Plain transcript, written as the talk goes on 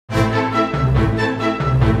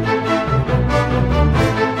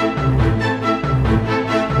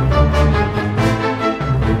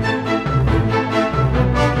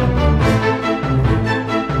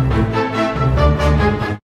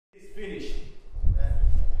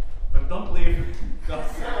don't leave, because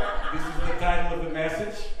this is the title of the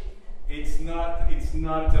message. It's not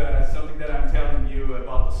something that I'm telling you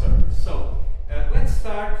about the service. So let's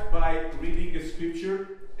start by reading a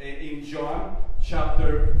scripture in John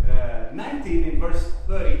chapter 19 in verse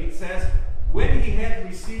 30. It says, when he had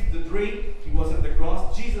received the drink, he was at the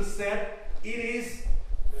cross, Jesus said, "It is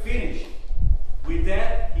finished." With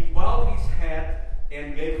that, he bowed his head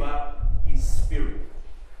and gave up his spirit.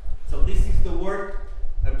 So this is the work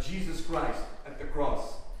of Jesus Christ at the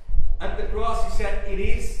cross. At the cross, he said, "It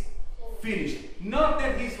is finished." Not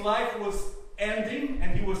that his life was ending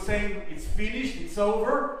and he was saying, "It's finished, it's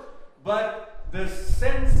over," but the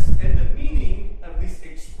sense and the meaning of this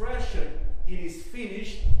expression, "It is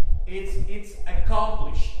finished," it's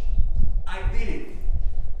accomplished. I did it.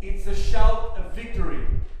 It's a shout of victory.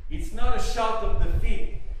 It's not a shout of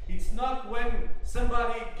defeat. It's not when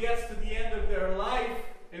somebody gets to the end of their life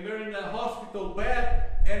and they're in a hospital bed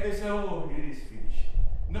and they say, "Oh, it is finished."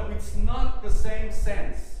 No, it's not the same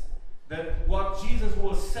sense. That what Jesus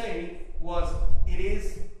was saying was, "It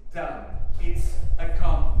is done. It's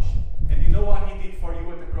accomplished." And you know what he did for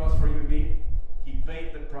you at the cross, for you and me? He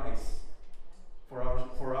paid the price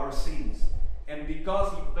for our sins. And because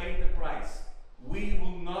he paid the price, we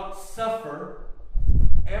will not suffer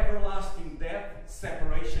everlasting death,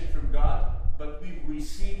 separation from God, but we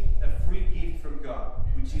receive a free gift from God,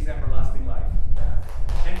 which is everlasting life.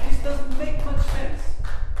 And this doesn't make much sense.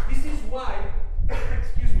 This is why,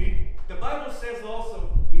 excuse me, the Bible says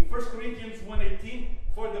also in 1 Corinthians 1:18,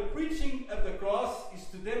 "For the preaching of the cross is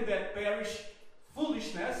to them that perish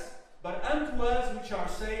foolishness, but unto us which are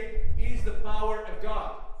saved is the power of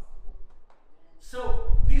God."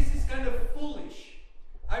 So this is kind of foolish.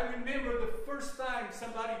 I remember the first time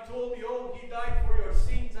somebody told me, "Oh, he died for your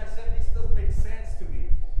sins." I said, "This doesn't make sense to me."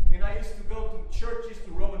 And I used to go to churches,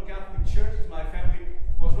 to Roman Catholic churches. My family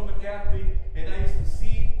was Roman Catholic, and I used to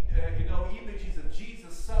see images of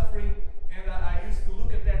Jesus suffering, and I used to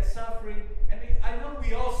look at that suffering, and I know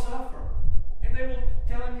we all suffer. And they were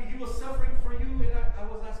telling me he was suffering for you, and I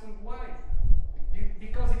was asking why.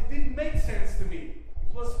 Because it didn't make sense to me.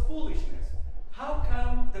 It was foolishness. How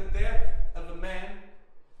come the death of a man,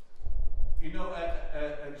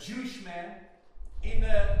 a Jewish man in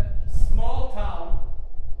a small town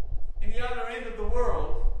in the other end of the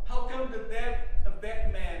world, how come the death of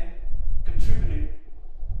that man contributed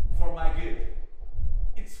for my good?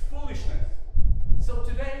 It's foolishness. So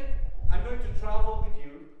today, I'm going to travel with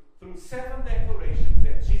you through 7 declarations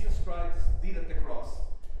that Jesus Christ did at the cross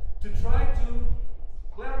to try to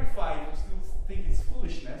clarify, if you still think it's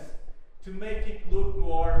foolishness, to make it look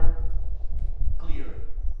more clear,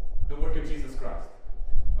 the work of Jesus Christ.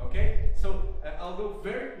 Okay? So I'll go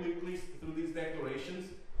very quickly through these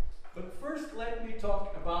declarations. But first, let me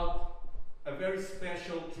talk about a very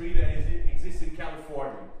special tree that exists in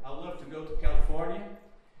California. I love to go to California.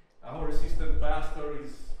 Our assistant pastor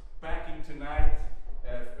is packing tonight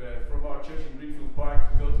from our church in Greenfield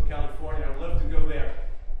Park to go to California. I love to go there.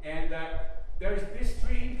 And there's this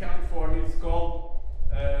tree in California. It's called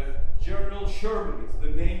Journal Sherman. It's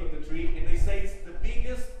the name of the tree. And they say it's the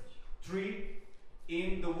biggest tree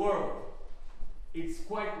in the world. It's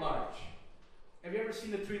quite large. Have you ever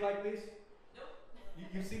seen a tree like this? Nope.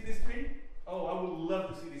 You've seen this tree? Oh, I would love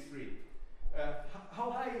to see this tree. How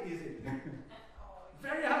high is it?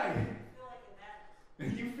 Very high.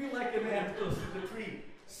 You feel like an ant close to the tree.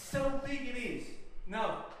 So big it is.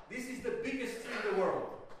 Now, this is the biggest tree in the world.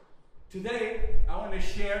 Today, I want to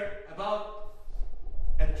share about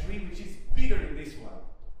a tree which is bigger than this one.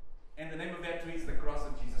 And the name of that tree is the cross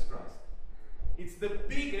of Jesus Christ. It's the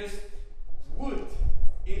biggest wood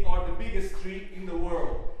or the biggest tree in the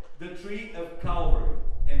world. The tree of Calvary.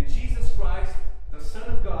 And Jesus Christ, the Son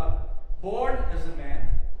of God, born as a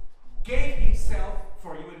man, gave himself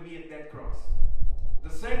for you and me at that cross. The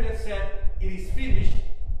same that said, "It is finished,"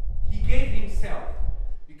 he gave himself.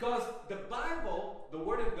 Because the Bible, the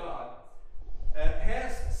Word of God,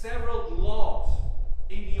 has several laws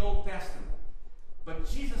in the Old Testament. But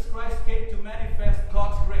Jesus Christ came to manifest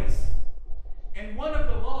God's grace. And one of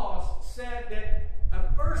the laws said that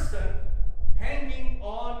a person hanging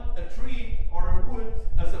on a tree or a wood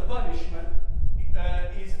as a punishment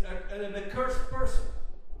is an accursed person.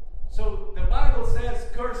 So the Bible says,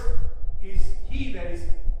 "Cursed is he that is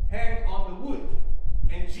hanged on the wood."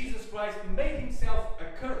 And Jesus Christ made himself a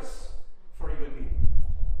curse for you and me,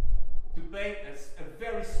 to pay a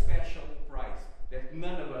very special price that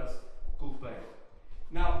none of us could pay.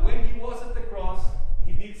 Now, when he was at the cross,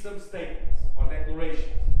 he did some statements or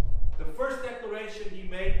declarations. The first declaration he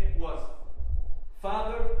made was,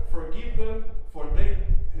 "Father, forgive them, for they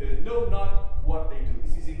know not what they do."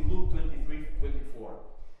 This is in Luke 22.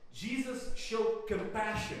 Jesus showed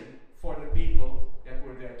compassion for the people that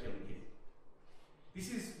were there killing him.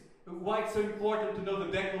 This is why it's so important to know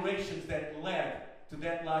the declarations that led to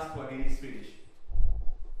that last one. It is finished.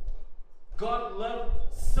 God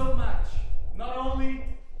loved so much, not only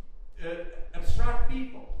abstract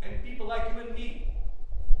people and people like you and me,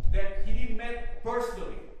 that he didn't met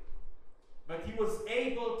personally, but he was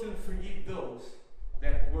able to forgive those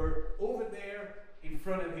that were over there in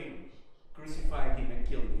front of him, crucifying him and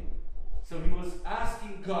killing him. So he was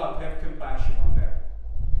asking God to have compassion on them.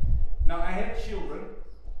 Now, I have children,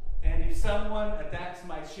 and if someone attacks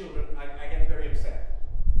my children, I get very upset.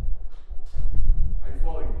 Are you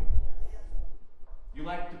following me? You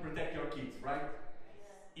like to protect your kids, right?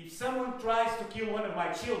 If someone tries to kill one of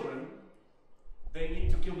my children, they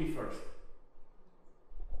need to kill me first.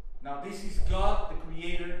 Now, this is God, the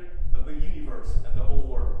creator of the universe and the whole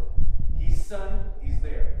world. His son is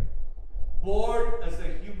there, born as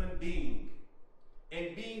a human being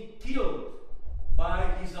and being killed by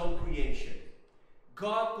his own creation.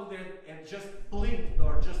 God could have just blinked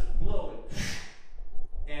or just blown it,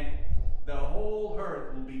 and the whole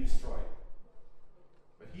earth will be destroyed.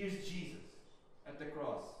 But here's Jesus at the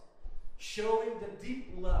cross, showing the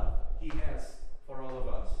deep love he has for all of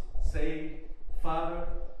us, saying, Father,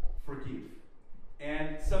 forgive.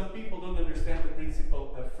 And some people don't understand the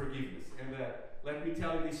principle of forgiveness. And let me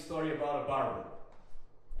tell you this story about a barber.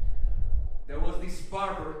 There was this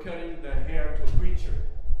barber cutting the hair to a preacher.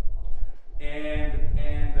 And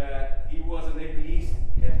he was an atheist.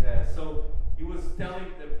 And so he was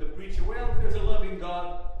telling the preacher, well, there's a loving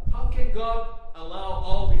God. How can God allow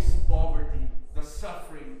all this poverty, the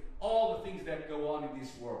suffering, all the things that go on in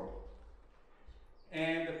this world?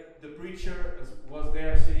 And the preacher was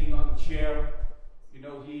there sitting on the chair. You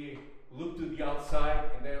know, he looked to the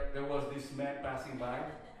outside, and there was this man passing by.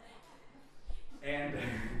 And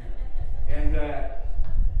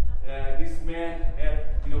this man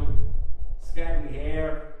had, scraggly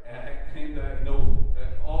hair,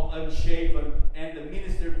 all unshaven. And the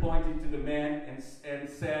minister pointed to the man and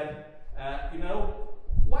said,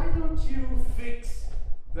 why don't you fix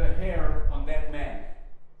the hair on that man?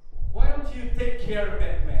 Why don't you take care of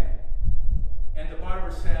that man? And the barber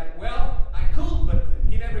said, well, I could, but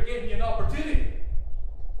he never gave me an opportunity.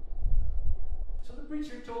 So the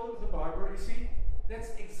preacher told the barber, you see,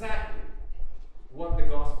 that's exactly what the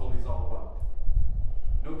gospel is all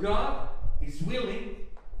about. No, God is willing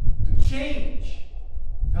to change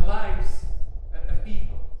the lives of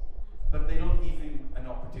people, but they don't give him an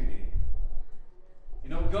opportunity.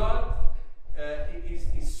 God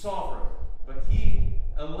is sovereign, but he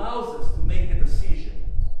allows us to make a decision.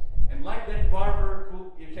 And like that barber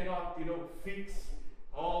who you cannot, fix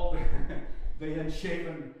all the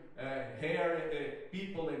unshaven hair,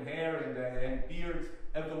 people and hair and beards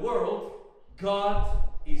of the world, God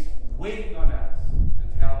is waiting on us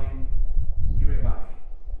to tell him, here am I.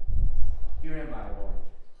 Here am I, Lord,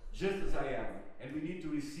 just as I am. And we need to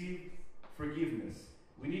receive forgiveness.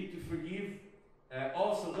 We need to forgive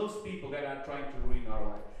also those people that are trying to ruin our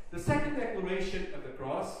life. The second declaration of the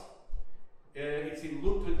cross, it's in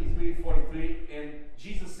Luke 23:43, and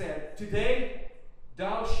Jesus said, today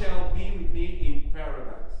thou shalt be with me in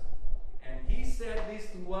paradise. And he said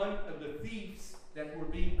this to one of the thieves that were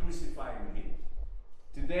being crucified with him.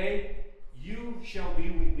 Today you shall be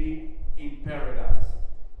with me in paradise.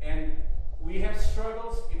 And we have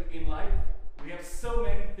struggles in life. We have so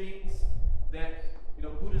many things that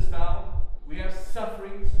put us down. We have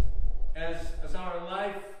sufferings as our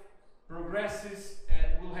life progresses,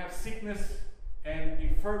 and we'll have sickness and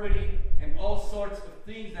infirmity and all sorts of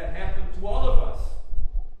things that happen to all of us.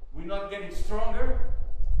 We're not getting stronger,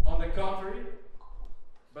 on the contrary,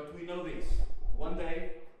 but we know this. One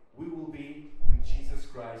day we will be with Jesus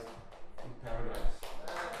Christ in paradise.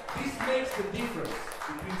 This makes the difference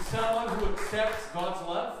between someone who accepts God's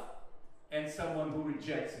love and someone who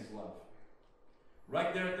rejects his love.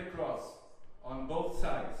 Right there at the cross, on both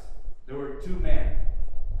sides, there were two men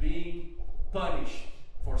being punished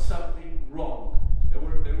for something wrong. They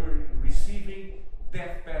were receiving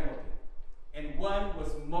death penalty. And one was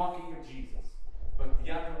mocking of Jesus, but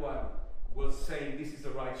the other one was saying, this is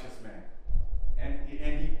a righteous man.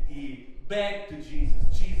 And he begged to Jesus,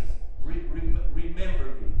 Jesus, remember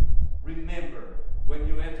me. Remember when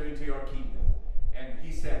you enter into your kingdom. And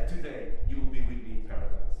he said, today you will be with me in paradise.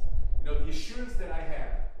 The assurance that I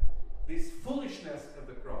have, this foolishness of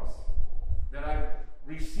the cross that I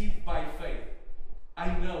received by faith,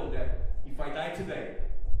 I know that if I die today,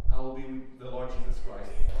 I will be with the Lord Jesus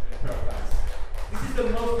Christ in paradise. This is the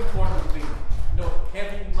most important thing.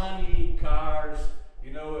 Having money, cars,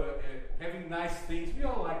 having nice things. We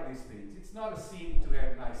all like these things. It's not a sin to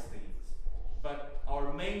have nice things. But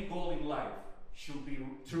our main goal in life should be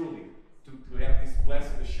truly to have this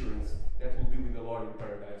blessed assurance that we'll be with the Lord in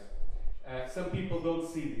paradise. Some people don't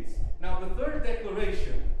see this. Now, the third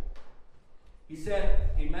declaration, he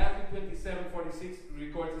said in Matthew 27:46,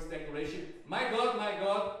 records this declaration, my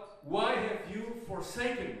God, why have you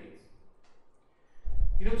forsaken me?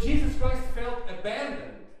 Jesus Christ felt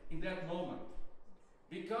abandoned in that moment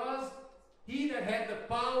because he that had the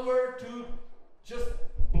power to just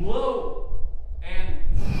blow and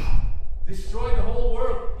destroy the whole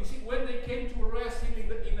world. You see, when they came to arrest him in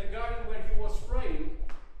the garden where he was praying,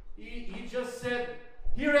 he just said,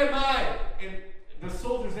 here am I. And the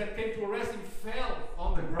soldiers that came to arrest him fell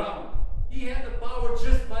on the ground. He had the power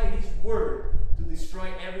just by his word to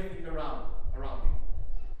destroy everything around him.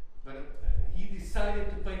 But he decided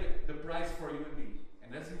to pay the price for you and me.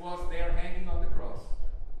 And as he was there hanging on the cross,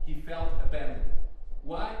 he felt abandoned.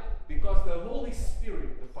 Why? Because the Holy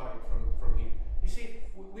Spirit departed from him. You see,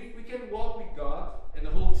 we can walk with God and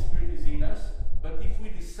the Holy Spirit is in us, but if we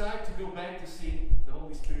decide to go back to sin, the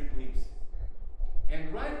Holy Spirit leaves.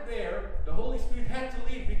 And right there, the Holy Spirit had to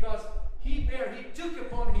leave because he took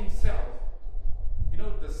upon himself,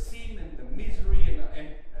 the sin and the misery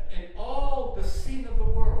and all the sin of the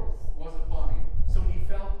world was upon him. So he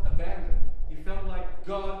felt abandoned. He felt like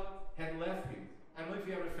God had left him. I don't know if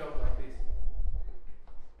you ever felt like this.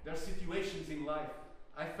 There are situations in life.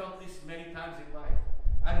 I felt this many times in life.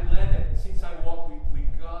 I'm glad that since I walk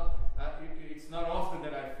with God, it's not often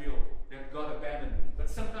that I feel that God abandoned me. But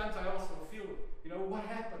sometimes I also feel, what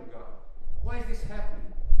happened, God? Why is this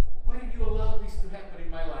happening? Why did you allow this to happen in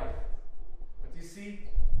my life? But you see,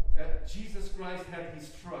 Jesus Christ had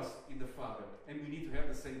his trust in the Father, and we need to have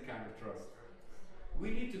the same kind of trust.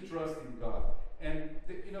 We need to trust in God. And,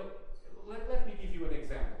 let me give you an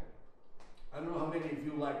example. I don't know how many of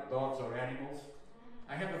you like dogs or animals.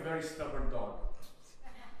 I have a very stubborn dog.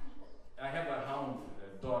 I have a hound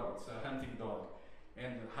dog. It's a hunting dog.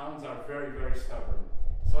 And hounds are very, very stubborn.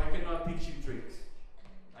 So I cannot teach him tricks.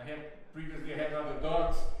 Previously I had other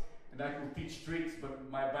dogs, and I could teach tricks,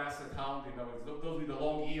 but my basset hound, it's those with the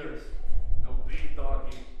long ears. Big dog,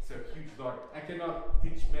 it's a huge dog. I cannot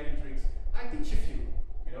teach many tricks. I teach a few.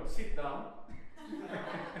 Sit down.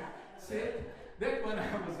 Sit. That one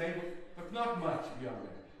I was able, but not much beyond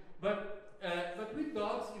that. But with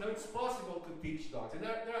dogs, it's possible to teach dogs. And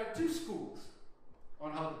there are two schools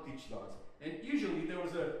on how to teach dogs. And usually there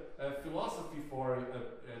was a philosophy for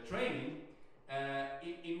training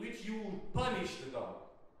in which you will punish the dog.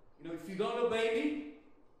 If you don't obey me,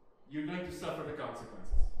 you're going to suffer the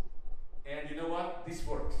consequences. And you know what? This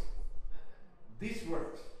works. This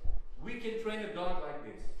works. We can train a dog like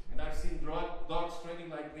this. And I've seen dogs training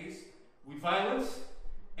like this with violence,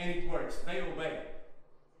 and it works. They obey.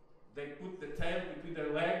 They put the tail between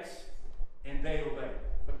their legs, and they obey.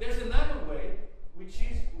 But there's another way, which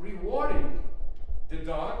is rewarding the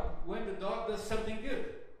dog when the dog does something good.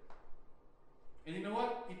 And you know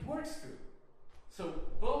what? It works too. So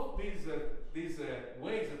both these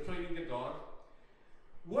ways of training a dog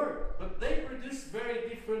work, but they produce very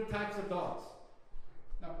different types of dogs.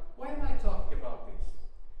 Now, why am I talking about this?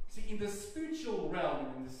 See, in the spiritual realm,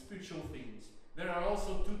 in the spiritual things, there are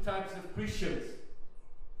also two types of Christians.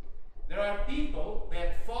 There are people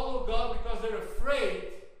that follow God because they're afraid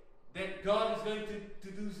that God is going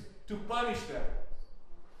to punish them.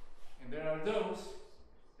 And there are those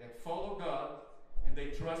that follow God and they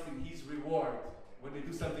trust in His reward when they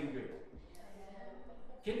do something good.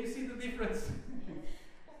 Can you see the difference?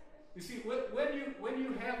 You see, when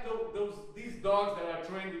you have these dogs that are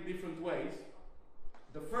trained in different ways,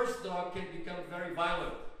 the first dog can become very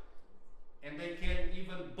violent, and they can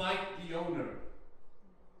even bite the owner.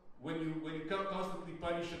 When you constantly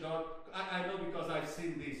punish a dog, I know because I've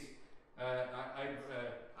seen this.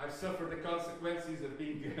 I've suffered the consequences of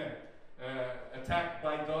being attacked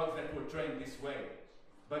by dogs that were trained this way.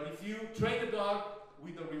 But if you train a dog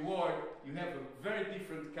with a reward, you have a very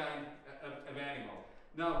different kind of animal.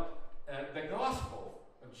 Now, the gospel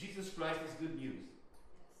of Jesus Christ is good news.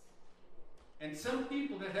 And some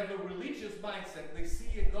people that have a religious mindset, they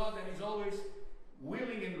see a God that is always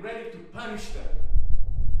willing and ready to punish them.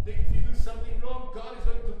 If you do something wrong, God is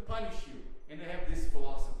going to punish you. And they have this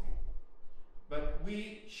philosophy. But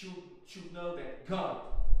we should know that God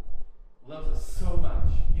loves us so much.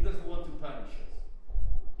 He doesn't want to punish us.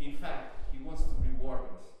 In fact, He wants to reward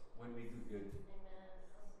us when we do good.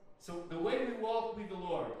 So the way we walk with the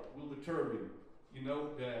Lord will determine,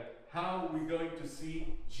 how we're going to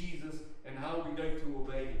see Jesus and how we're going to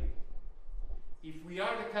obey Him. If we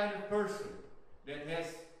are the kind of person that has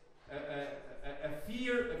a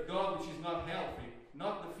fear of God which is not healthy,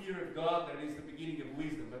 not the fear of God that is the beginning of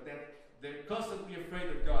wisdom, but that they're constantly afraid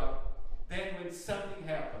of God, then when something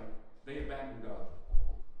happens, they abandon God.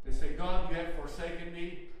 They say, God, you have forsaken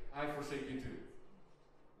me, I forsake you too.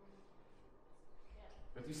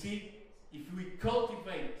 But you see, if we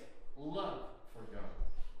cultivate love for God,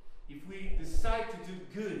 if we decide to do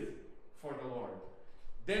good for the Lord,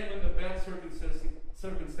 then when the bad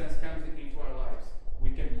circumstance comes into our lives,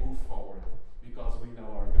 we can move forward because we know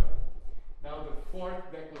our God. Now the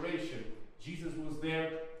fourth declaration, Jesus was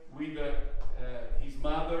there with his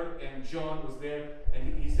mother, and John was there,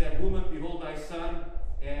 and he said, woman, behold thy son,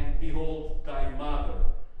 and behold thy mother.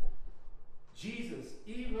 Jesus,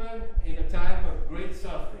 even in a time of great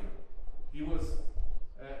suffering, he was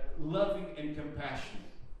loving and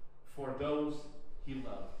compassionate for those he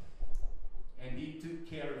loved. And he took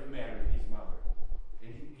care of Mary, his mother.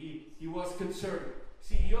 And he was concerned.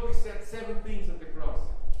 See, he only said 7 things at the cross.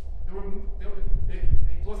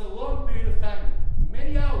 It was a long period of time,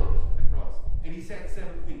 many hours at the cross. And he said 7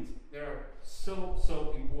 things. They are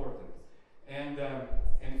so important. And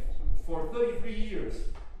for 33 years,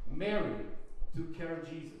 Mary took care of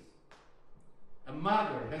Jesus. A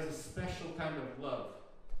mother has a special kind of love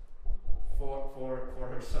for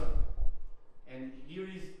her son. And here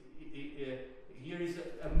is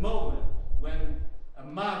a moment when a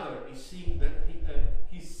mother is seeing that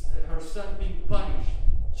her son being punished,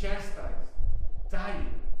 chastised, dying.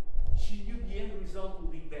 She knew the end result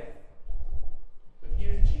would be death. But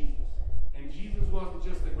here's Jesus. And Jesus wasn't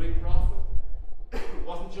just a great prophet,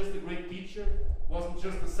 wasn't just a great teacher, wasn't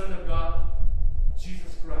just the Son of God.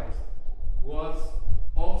 Jesus Christ was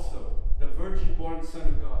also the virgin-born Son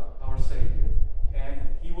of God, our Savior. And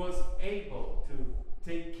he was able to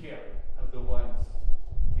take care of the ones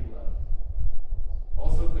he loved.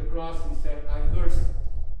 Also at the cross he said, I thirst.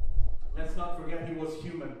 Let's not forget he was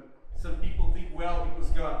human. Some people think, well, he was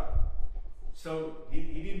God. So he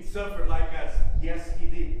didn't suffer like us. Yes, he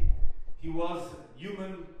did. He was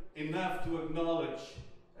human enough to acknowledge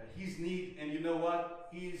his need. And you know what?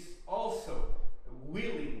 He is also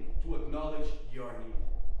willing to acknowledge your need.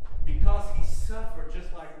 Because he suffered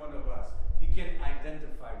just like one of us. He can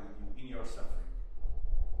identify with you in your suffering.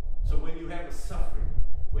 So when you have a suffering,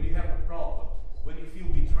 when you have a problem, when you feel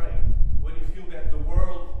betrayed, when you feel that the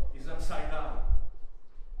world is upside down,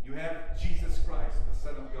 you have Jesus Christ, the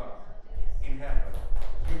Son of God, in heaven.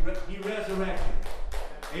 He resurrected.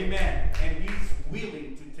 Amen. And he's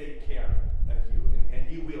willing to take care of you. And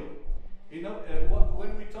he will. You know,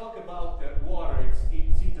 when we talk about water,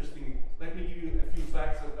 it's interesting. Let me give you a few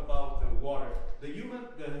facts about water. The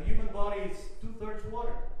human body is 2/3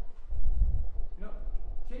 water. You know,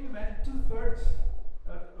 can you imagine 2/3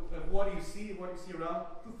 of what you see around?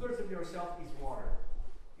 2/3 of yourself is water.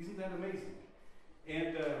 Isn't that amazing?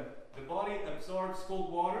 And the body absorbs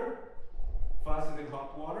cold water faster than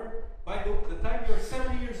hot water. By the time you're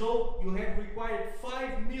 70 years old, you have required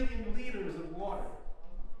 5 million liters of water.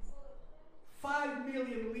 5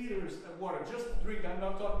 million liters of water just to drink. I'm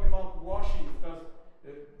not talking about washing, because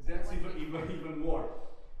that's even more.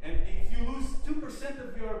 And if you lose 2%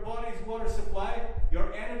 of your body's water supply,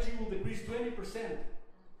 your energy will decrease 20%.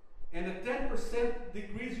 And a 10%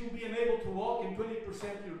 decrease, you'll be unable to walk, and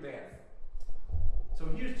 20% you're dead. So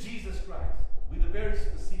here's Jesus Christ with a very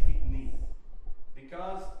specific need.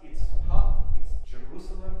 Because it's hot, it's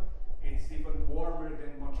Jerusalem, it's even warmer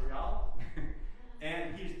than Montreal.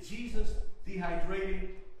 And here's Jesus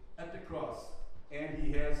dehydrated at the cross. And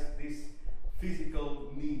he has this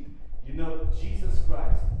physical need. You know, Jesus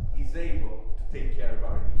Christ is able to take care of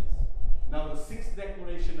our needs. Now the 6th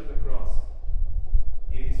declaration of the cross,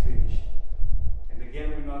 it is finished. And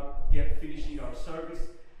again, we're not yet finishing our service,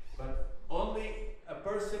 but only a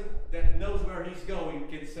person that knows where he's going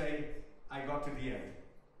can say, I got to the end.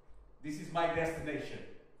 This is my destination.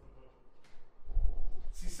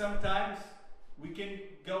 See, sometimes we can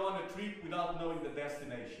go on a trip without knowing the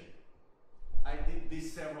destination. I did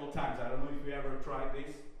this several times. I don't know if you ever tried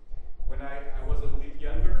this. When I was a bit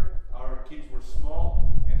younger, our kids were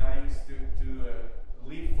small, and I used to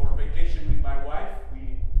leave for vacation with my wife.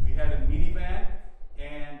 We had a minivan,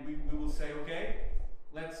 and we will say, okay,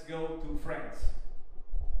 let's go to France.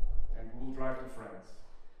 And we'll drive to France.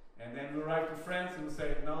 And then we'll arrive to France and we'll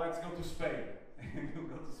say, now let's go to Spain. And we'll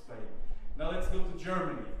go to Spain. Now let's go to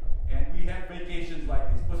Germany. And we had vacations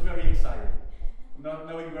like this. It was very exciting, not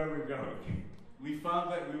knowing where we're going. We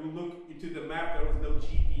found that we would look into the map. There was no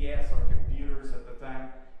GPS or computers at the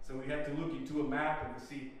time. So we had to look into a map and to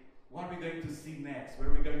see what are we going to see next, where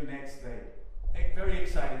are we going next day. Very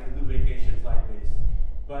excited to do vacations like this.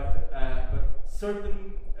 But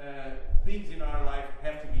certain things in our life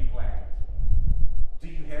have to be planned. Do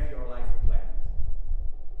you have your life planned?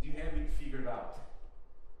 Do you have it figured out?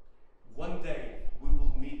 One day we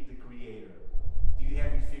will meet the Creator. Do you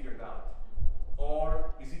have it figured out?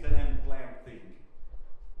 Or is it an unplanned thing?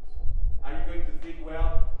 Are you going to think,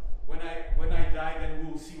 well, when I die, then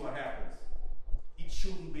we will see what happens? It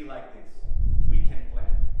shouldn't be like this. We can plan.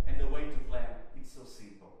 And the way to plan, it's so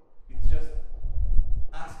simple. It's just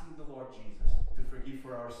asking the Lord Jesus to forgive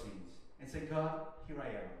for our sins. And say, God, here I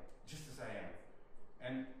am, just as I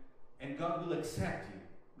am. And God will accept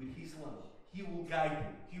you with His love. He will guide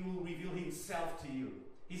you. He will reveal Himself to you.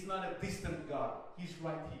 He's not a distant God. He's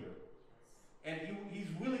right here. And He's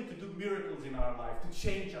willing to do miracles in our life, to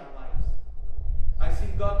change our lives. I've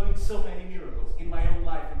seen God doing so many miracles in my own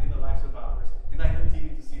life and in the lives of others. And I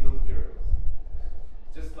continue to see those miracles.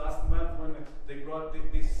 Just last month when they brought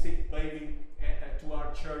this sick baby to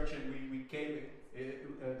our church, and we came,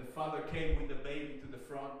 the father came with the baby to the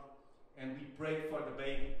front, and we prayed for the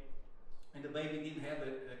baby. And the baby didn't have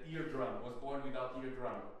an eardrum, was born without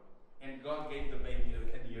eardrum. And God gave the baby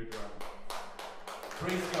an eardrum.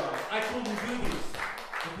 Praise God. I couldn't do this,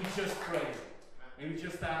 but we just prayed. And we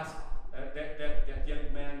just asked that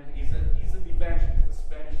young man, he's an evangelist, a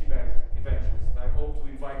Spanish evangelist. I hope to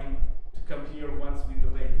invite him to come here once with the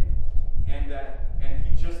baby. And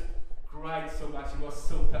he just cried so much. He was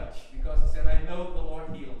so touched because he said, I know the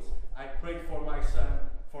Lord heals. I prayed for my son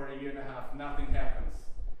for a year and a half. Nothing happens.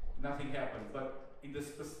 Nothing happened. But in the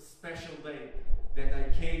special day that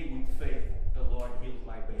I came with faith, the Lord healed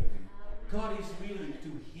my baby. God is willing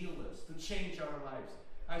to heal us, to change our lives.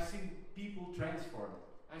 I've seen people transformed.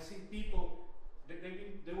 I've seen people,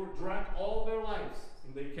 they were drunk all their lives,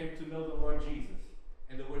 and they came to know the Lord Jesus,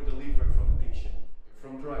 and they were delivered from addiction,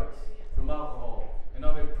 from drugs, from alcohol, and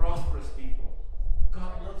now they're prosperous people.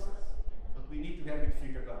 God loves us, but we need to have it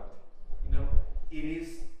figured out. You know, it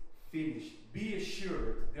is finished. Be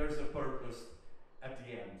assured there's a purpose at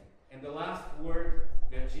the end. And the last word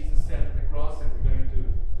that Jesus said at the cross, and we're going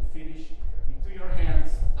to finish, into your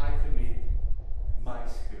hands I commit my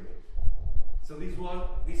spirit. So this was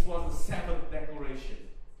the seventh declaration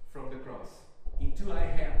from the cross. Into thy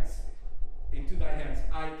hands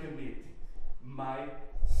I commit my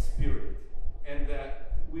spirit. And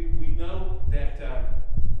we know that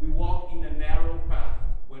we walk in a narrow path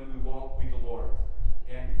when we walk with the Lord.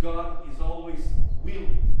 And God is always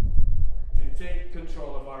willing to take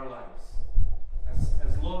control of our lives.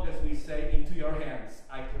 As long as we say, into your hands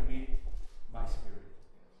I commit my spirit.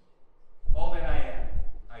 All that I am,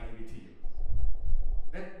 I give it to you.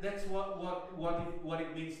 That's what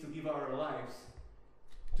it means to give our lives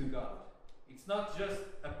to God. It's not just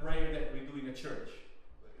a prayer that we do in a church,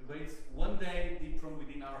 but it's one day deep from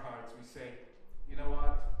within our hearts we say, you know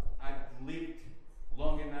what, I've lived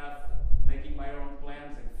long enough making my own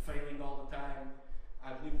plans and failing all the time.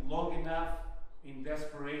 I've lived long enough in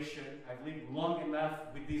desperation. I've lived long enough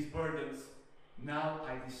with these burdens. Now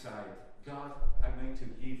I decide, God, I'm going to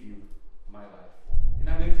give you my life. And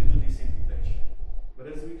I'm going to do this invitation. But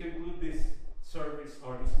as we conclude this service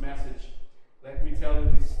or this message, let me tell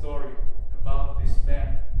you this story about this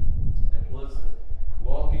man that was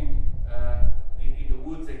walking in the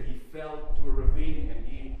woods, and he fell to a ravine, and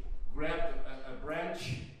he grabbed a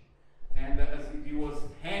branch, and as he was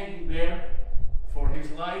hanging there for his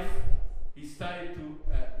life, he started to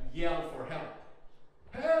yell for help.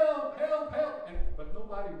 Help, help, help! But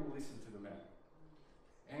nobody would listen to the man.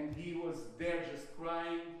 And he was there just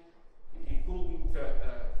crying. He couldn't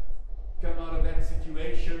come out of that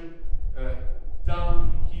situation.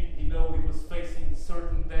 Down, he was facing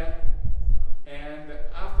certain death. And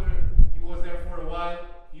after he was there for a while,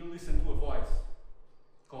 he listened to a voice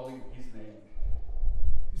calling his name.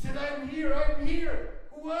 He said, I'm here, I'm here.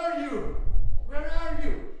 Who are you? Where are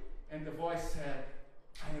you? And the voice said,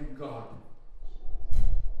 I am God.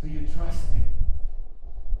 Do you trust me?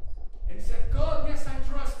 And he said, God, yes, I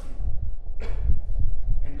trust you.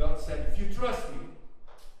 And God said, if you trust me,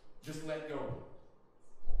 just let go.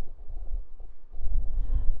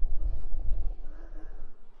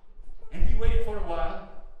 And he waited for a while,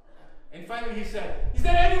 and finally he said, is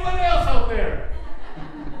there anyone else out there?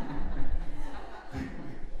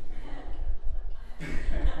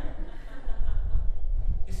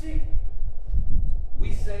 You see,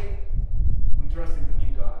 we say we trust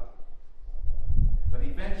in God, but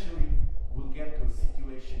eventually we'll get to a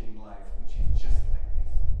situation in life which is just like this.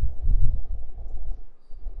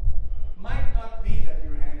 Might not be that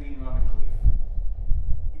you're hanging on a cliff.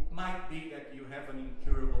 It might be that you have an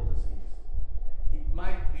incurable disease. It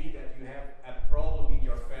might be that you have a problem in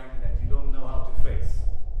your family that you don't know how to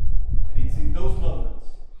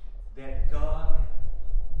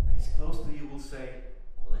say,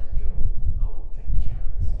 let go. I will take care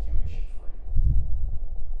of the situation for you.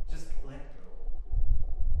 Just let go.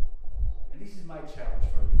 And this is my challenge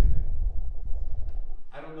for you today.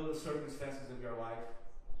 I don't know the circumstances of your life.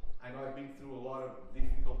 I know I've been through a lot of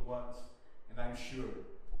difficult ones, and I'm sure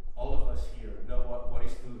all of us here know what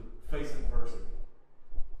is to face adversity.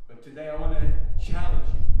 But today I want to challenge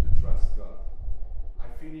you to trust God. I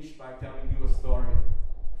finished by telling you a story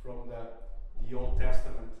from the Old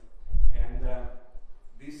Testament. And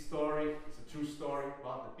this story is a true story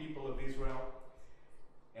about the people of Israel.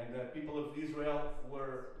 And the people of Israel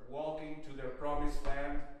were walking to their promised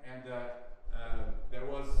land, and there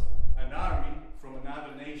was an army from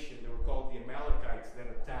another nation. They were called the Amalekites that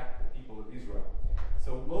attacked the people of Israel.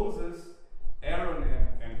 So Moses, Aaron,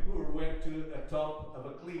 and Hur went to the top of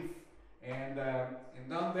a cliff, and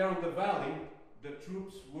down there in the valley, the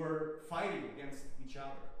troops were fighting against each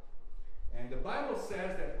other. And the Bible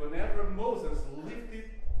says that whenever Moses lifted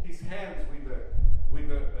his hands with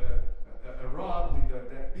a rod, with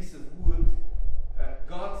that piece of wood,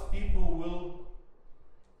 God's people will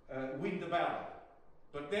win the battle.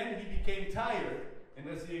 But then he became tired, and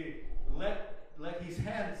as he let his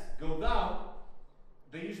hands go down,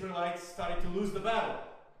 the Israelites started to lose the battle.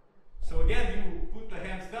 So again, he put the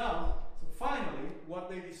hands down. So finally, what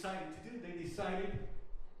they decided to do, they decided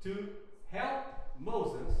to help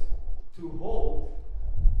Moses to hold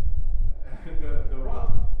the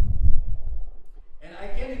rod. And I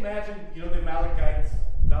can imagine, the Amalekites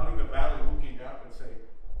down in the valley looking up and saying,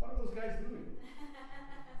 what are those guys doing?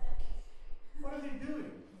 What are they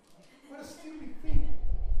doing? What a stupid thing.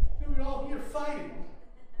 We're all here fighting.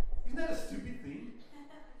 Isn't that a stupid thing?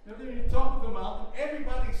 They're in the top of the mountain,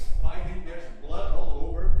 everybody's fighting, there's blood all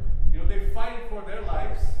over, they're fighting for their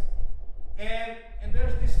lives, and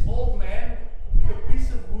there's this old man with a piece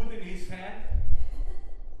of wood in his hand,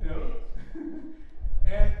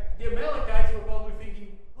 and the Amalekites were probably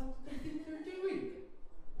thinking, what do they think they're doing?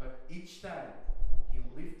 But each time he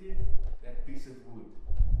lifted that piece of wood,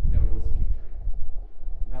 there was victory.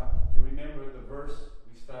 Now, you remember the verse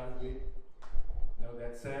we started with?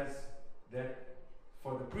 That says that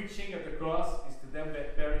for the preaching of the cross is to them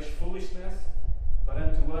that perish foolishness, but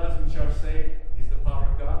unto us which are saved is the power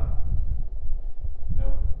of God.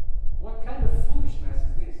 Now, what kind of foolishness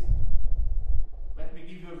is this? Let me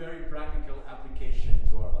give you a very practical application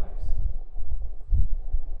to our lives.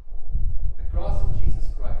 The cross of Jesus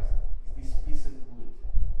Christ is this piece of wood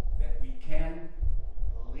that we can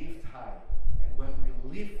lift high. And when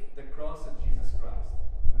we lift the cross of Jesus Christ,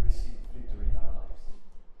 we receive victory in our lives.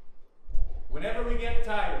 Whenever we get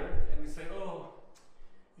tired and we say,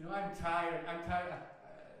 I'm tired,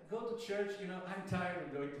 go to church, I'm tired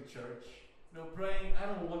of going to church. Praying, I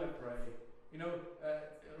don't want to pray.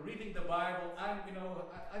 Reading the Bible, I've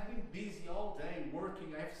been busy all day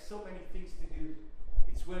working, I have so many things to do.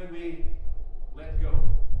 It's when we let go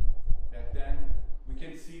that then we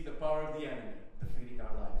can see the power of the enemy defeating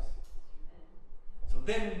our lives. So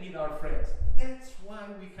then we need our friends. That's why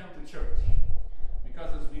we come to church.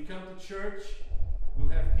 Because as we come to church, we'll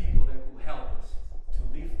have people that will help us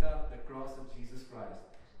to lift up the cross of Jesus Christ.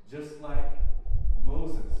 Just like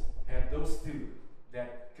Moses had those two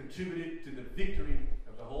that contributed to the victory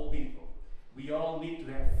of the whole people. We all need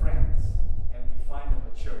to have friends, and we find them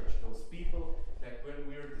at church. Those people that when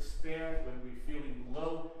we're despaired, when we're feeling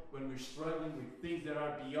low, when we're struggling with things that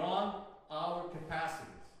are beyond our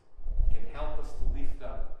capacities, can help us to lift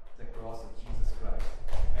up the cross of Jesus Christ.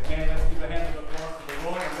 Amen. Let's give a hand of applause to the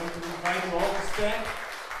Lord. I'm going to invite you all to stand.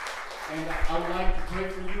 And I would like to pray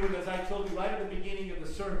for you. And as I told you right at the beginning of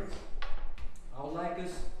the service,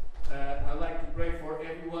 I'd like to pray for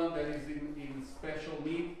everyone that is in special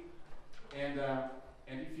need. And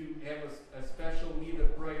if you have a special need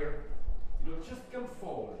of prayer, just come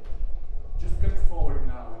forward. Just come forward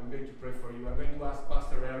now. I'm going to pray for you. I'm going to ask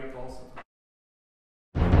Pastor Eric also to